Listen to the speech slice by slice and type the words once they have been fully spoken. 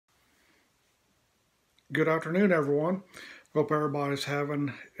Good afternoon, everyone. Hope everybody's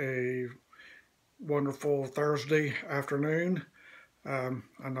having a wonderful Thursday afternoon.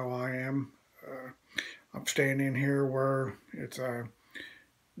 I know I am. Uh, I'm staying in here where it's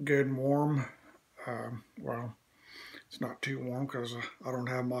good and warm. Well, it's not too warm because I don't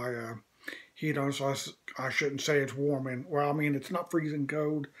have my heat on, so I shouldn't say it's warm. And well, I mean it's not freezing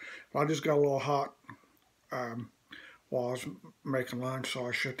cold, but I just got a little hot um, while I was making lunch, so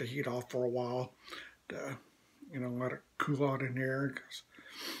I shut the heat off for a while to let it cool out in here.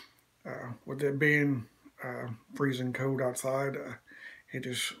 Cause with it being freezing cold outside, it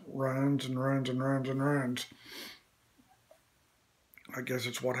just runs and runs and runs and runs. I guess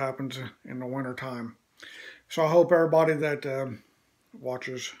it's what happens in the wintertime. So I hope everybody that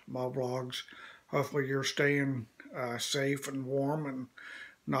watches my vlogs, hopefully you're staying safe and warm and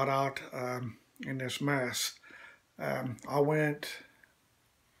not out in this mess. Um, I went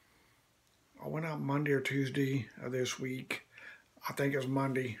I went out Monday or Tuesday of this week. I think it was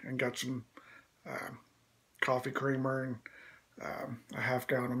Monday, and got some uh, coffee creamer and a half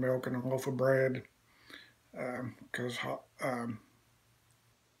gallon of milk and a loaf of bread. Because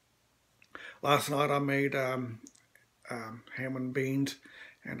last night I made ham and beans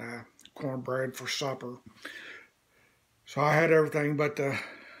and cornbread for supper. So I had everything but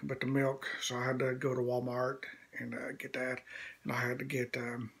the milk. So I had to go to Walmart and get that, and I had to get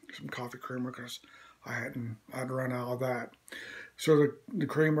some coffee creamer because I'd run out of that. So the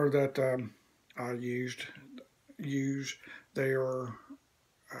creamer that I use they are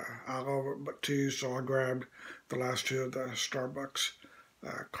out of it but two. So I grabbed the last two of the Starbucks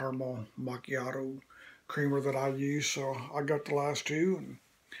caramel macchiato creamer that I use. So I got the last two,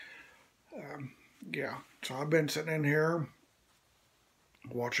 and yeah. So I've been sitting in here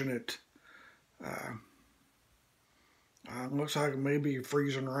watching it. Uh, looks like maybe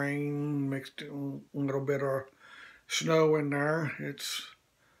freezing rain mixed in a little bit of snow in there. It's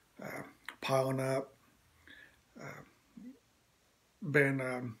uh, piling up. Uh, been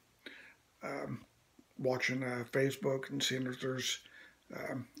um, watching Facebook and seeing if there's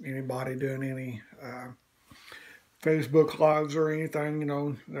anybody doing any Facebook lives or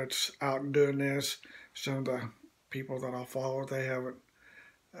anything, that's out and doing this. Some of the people that I follow, they haven't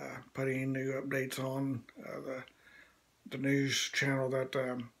put any new updates on the news channel that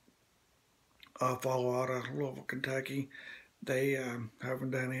I follow out of Louisville, Kentucky. They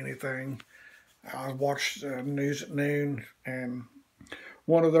haven't done anything. I watched the news at noon, and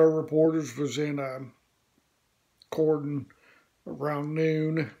one of their reporters was in Corden around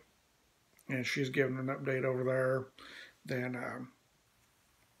noon, and she's giving an update over there. Then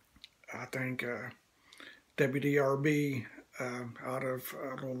I think WDRB out of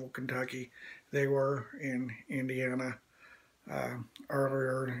Louisville, Kentucky, they were in Indiana uh,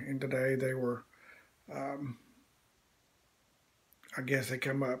 earlier in the day. They were, um, I guess, they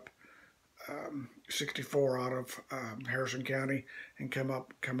come up 64 out of Harrison County and come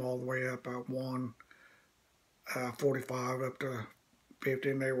all the way up 145 up to 50.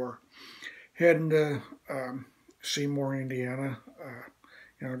 And they were heading to Seymour, Indiana.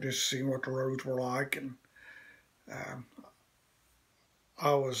 Just seeing what the roads were like. And um,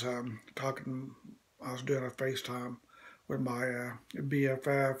 I was talking. I was doing a FaceTime with my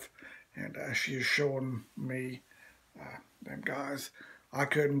BFF, and she was showing me them guys. I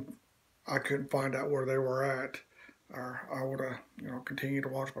couldn't I couldn't find out where they were at, or I would have continued to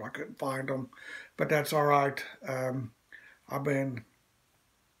watch, but I couldn't find them. But that's all right. I've been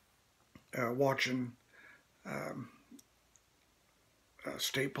watching um,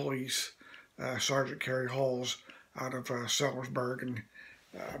 State Police Sergeant Kerry Halls out of Sellersburg, and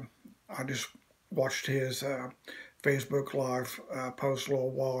um, I just watched his Facebook Live post a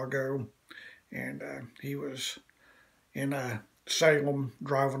little while ago, and he was in Salem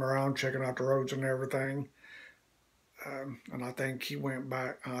driving around checking out the roads and everything. And I think he went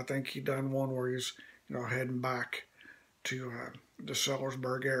back. I think he done one where he's heading back to the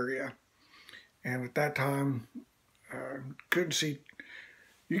Sellersburg area. And at that time, couldn't see.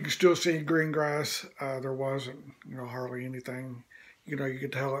 You could still see green grass. There wasn't hardly anything. You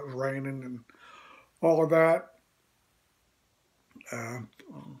could tell it was raining and all of that. Uh,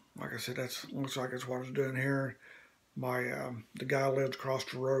 like I said, that's looks like it's what I was doing here. My the guy lives across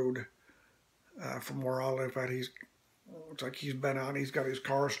the road from where I live at. He's Looks like he's been out and he's got his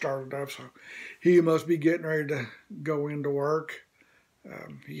car started up, so he must be getting ready to go into work.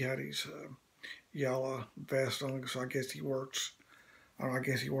 He had his yellow vest on, so I guess he works. I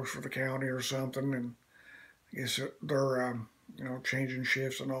guess he works for the county or something, and I guess they're changing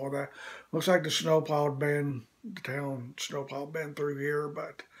shifts and all of that. Looks like the town snowplow been through here,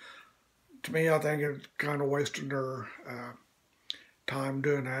 but to me, I think it's kind of wasting their time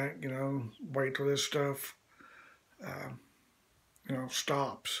doing that. Wait till this stuff, uh,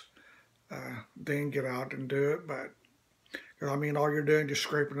 stops. Then get out and do it. But I mean, all you're doing is just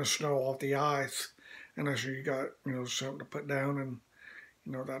scraping the snow off the ice, unless you got something to put down, and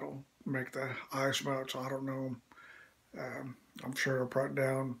that'll make the ice melt. So I don't know. I'm sure it'll put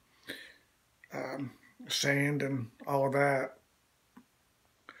down sand and all of that.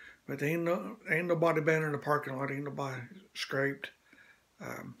 But ain't nobody been in the parking lot. Ain't nobody scraped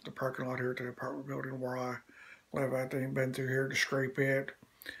the parking lot here at the apartment building where I live at. They ain't been through here to scrape it.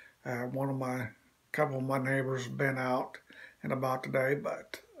 Couple of my neighbors have been out and about today,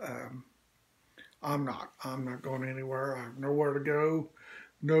 but I'm not. I'm not going anywhere. I have nowhere to go,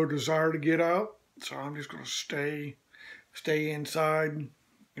 no desire to get out, so I'm just going to stay inside,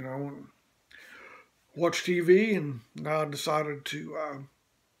 and watch TV. And now I decided to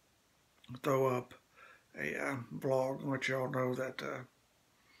throw up a vlog and let y'all know that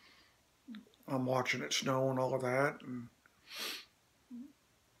I'm watching it snow and all of that, and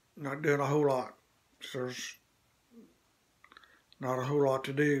not doing a whole lot. So there's not a whole lot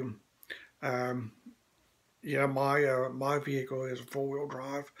to do. Yeah, my vehicle is a 4-wheel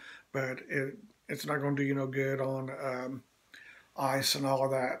drive, but it's not going to do you no good on ice and all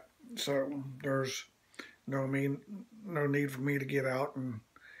of that. So there's no need for me to get out and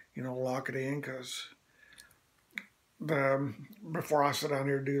lock it in, because before I sit down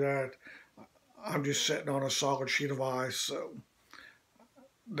here and do that, I'm just sitting on a solid sheet of ice. So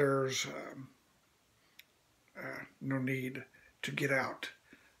there's no need to get out.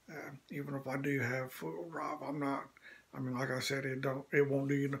 Even if I do have 4-wheel drive, I'm not. I mean, like I said, it won't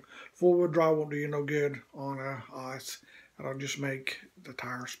do you. 4-wheel drive won't do you no good on ice. It'll just make the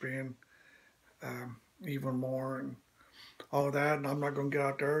tire spin even more and all of that. And I'm not going to get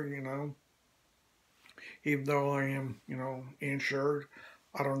out there, even though I am, insured.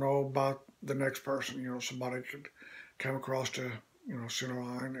 I don't know about the next person. Somebody could come across the, center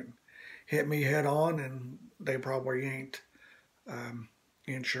line and hit me head on, and they probably ain't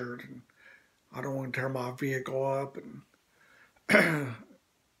insured. And I don't want to tear my vehicle up and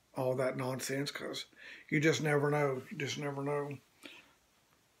all that nonsense, because you just never know. You just never know.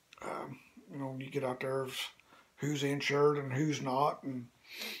 When you get out there, who's insured and who's not, and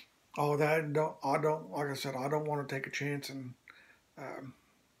all that. And like I said, I don't want to take a chance and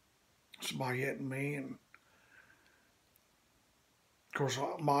somebody hitting me. And of course,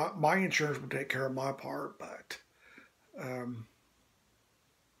 my insurance would take care of my part, but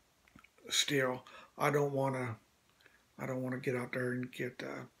still, I don't want to get out there and get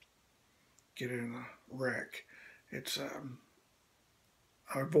in a wreck. It's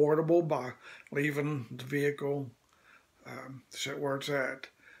avoidable by leaving the vehicle sit where it's at.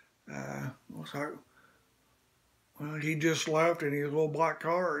 Looks like, well, he just left in his little black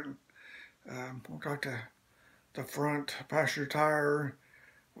car, and looks like the front passenger tire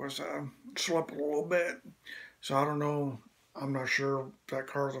was slipping a little bit. So I don't know. I'm not sure if that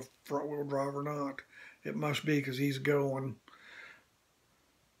car's a front-wheel drive or not. It must be, because he's going.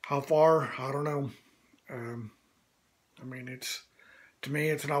 How far? I don't know. I mean, to me,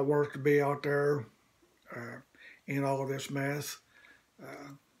 it's not worth to be out there in all of this mess.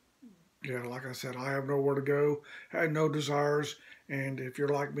 Yeah, like I said, I have nowhere to go. I had no desires. And if you're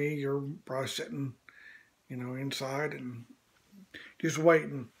like me, you're probably sitting, inside and just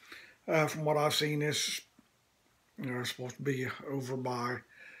waiting. From what I've seen, this, it's supposed to be over by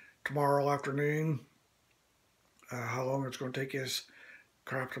tomorrow afternoon. How long it's going to take this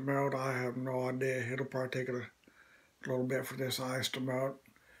crap to melt, I have no idea. It'll probably take a little bit for this ice to melt.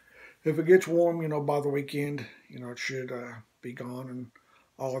 If it gets warm, by the weekend, it should be gone and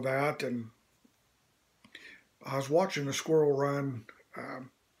all of that. And I was watching a squirrel run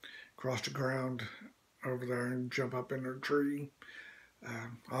across the ground over there and jump up in their tree.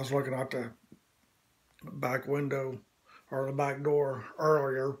 I was looking out the back window or the back door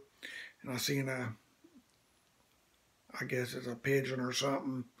earlier, and I seen I guess it's a pigeon or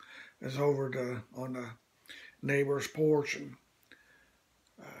something, is over on the neighbor's porch, and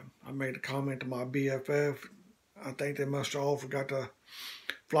I made a comment to my BFF. I think they must have all forgot to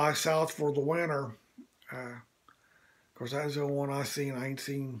fly south for the winter. Of course, that's the only one I seen. I ain't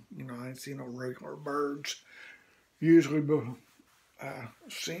seen no regular birds. Usually,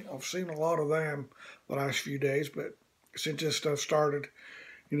 I've seen a lot of them the last few days, but since this stuff started,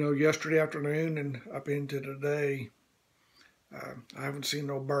 yesterday afternoon and up into today, I haven't seen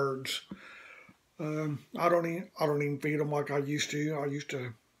no birds. I don't even feed them like I used to. I used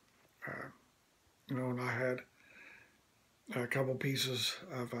to, and I had a couple pieces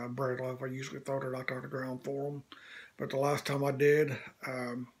of bread left. I usually throw it out on the ground for them. But the last time I did,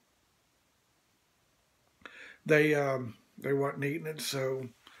 they wasn't eating it, so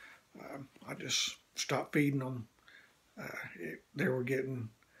I just stopped feeding them. They were getting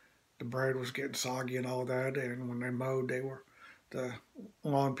the bread was getting soggy and all that, and when they mowed, the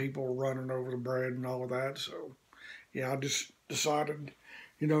lawn people were running over the bread and all of that. So yeah, I just decided,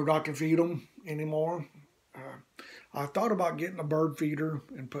 not to feed them anymore. I thought about getting a bird feeder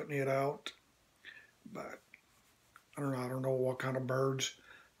and putting it out, but I don't know. I don't know what kind of birds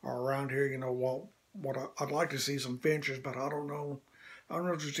are around here. I'd like to see some finches, but I don't know. I don't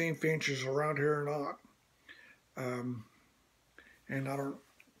know if there's any finches around here or not. And I don't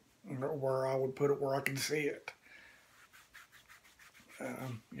know where I would put it where I can see it.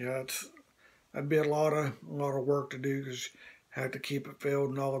 Yeah, that'd be a lot of work to do because had to keep it filled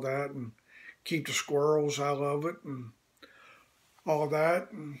and all of that, and keep the squirrels out of it and all of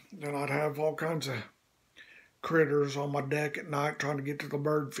that. And then I'd have all kinds of critters on my deck at night trying to get to the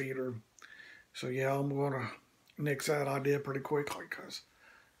bird feeder. So yeah, I'm gonna nix that idea pretty quickly because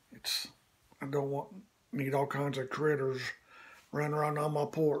I don't need all kinds of critters running around on my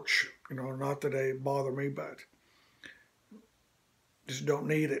porch. Not that they bother me, but just don't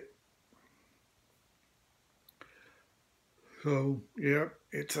need it. So yeah,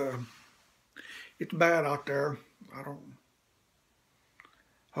 it's bad out there. I don't.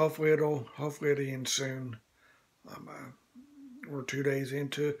 Hopefully it'll end soon. We're 2 days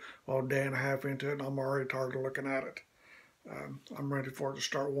into it, well, a day and a half into it, and I'm already tired of looking at it. I'm ready for it to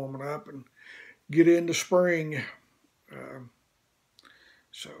start warming up and get into spring.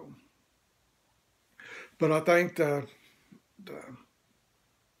 So, but I think the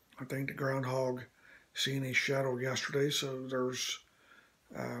groundhog seen his shadow yesterday, so there's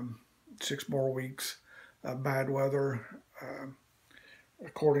 6 more weeks of bad weather,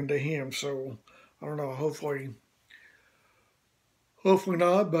 according to him. So I don't know. Hopefully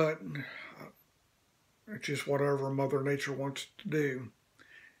not, but it's just whatever Mother Nature wants to do.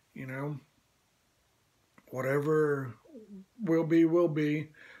 Whatever will be, will be.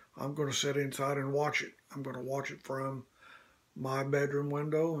 I'm going to sit inside and watch it. I'm going to watch it from my bedroom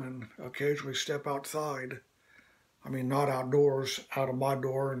window and occasionally step outside. I mean, not outdoors, out of my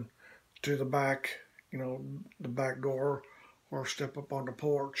door and to the back, the back door, or step up on the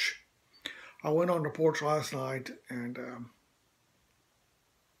porch. I went on the porch last night and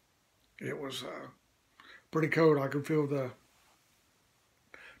it was pretty cold. I could feel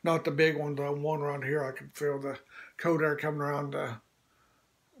not the big one, the one around here. I could feel the cold air coming around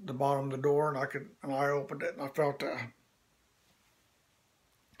the bottom of the door, and I opened it and I felt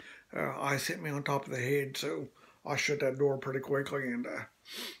ice hit me on top of the head. So I shut that door pretty quickly and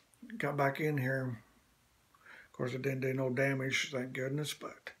got back in here. Of course, it didn't do no damage, thank goodness.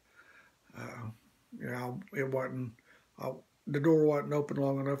 But it wasn't. The door wasn't open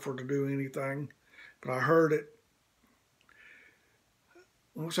long enough for it to do anything. But I heard it.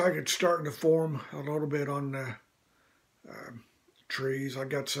 Looks like it's starting to form a little bit on the trees. I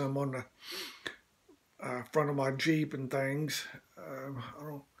got some on the front of my Jeep and things.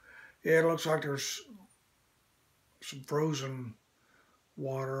 It looks like there's some frozen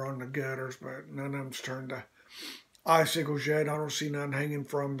water on the gutters, but none of them's turned to icicles yet. I don't see nothing hanging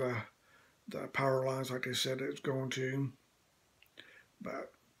from the power lines like they said it's going to.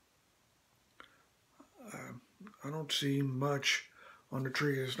 But I don't see much on the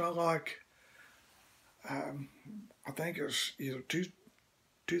trees. It's not like, I think it was either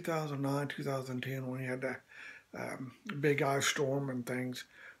 2009, 2010 when we had that big ice storm and things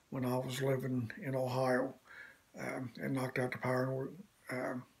when I was living in Ohio. It knocked out the power,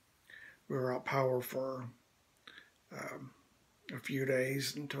 and we were out power for a few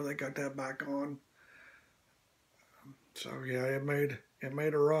days until they got that back on. So yeah, it made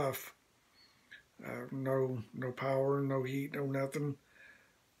it rough. No power, no heat, no nothing.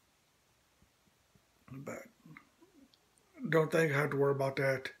 But don't think I have to worry about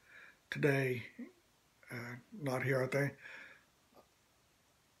that today. Not here, I think.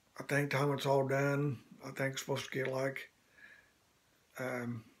 I think time it's all done, I think it's supposed to get like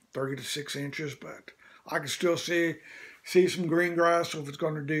 30 to 6 inches, but I can still see some green grass. So if it's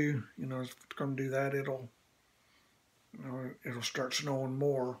going to do, if it's going to do that, it'll start snowing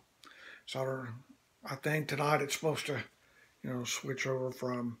more. So I think tonight it's supposed to, switch over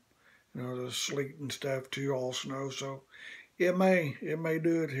from, the sleet and stuff to all snow. So it may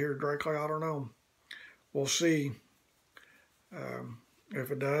do it here directly. I don't know. We'll see. If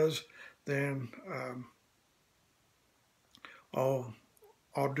it does, then I'll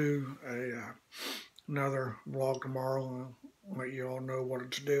do another vlog tomorrow. let you all know what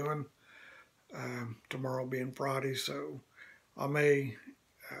it's doing. Tomorrow being Friday, so I may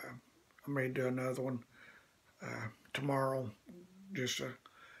do another one tomorrow, just to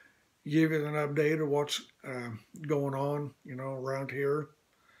give you an update of what's going on, around here.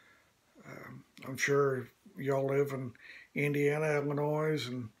 I'm sure y'all live in Indiana, Illinois,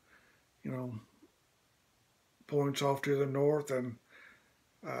 and you know, points off to the north and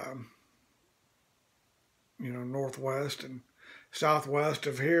um, northwest and southwest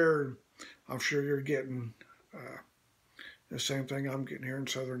of here. I'm sure you're getting the same thing I'm getting here in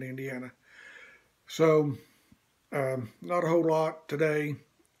southern Indiana. So, not a whole lot today.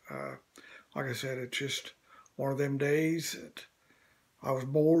 Uh, like I said, it's just one of them days that I was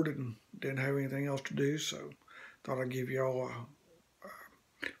bored and didn't have anything else to do, so thought I'd give y'all a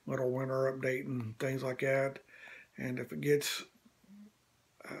little winter update and things like that. And if it gets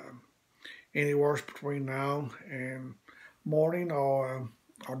any worse between now and morning, I'll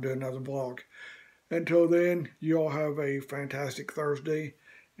do another vlog. Until then, you all have a fantastic Thursday,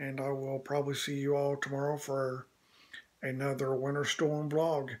 and I will probably see you all tomorrow for another winter storm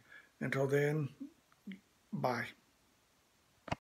vlog. Until then, bye.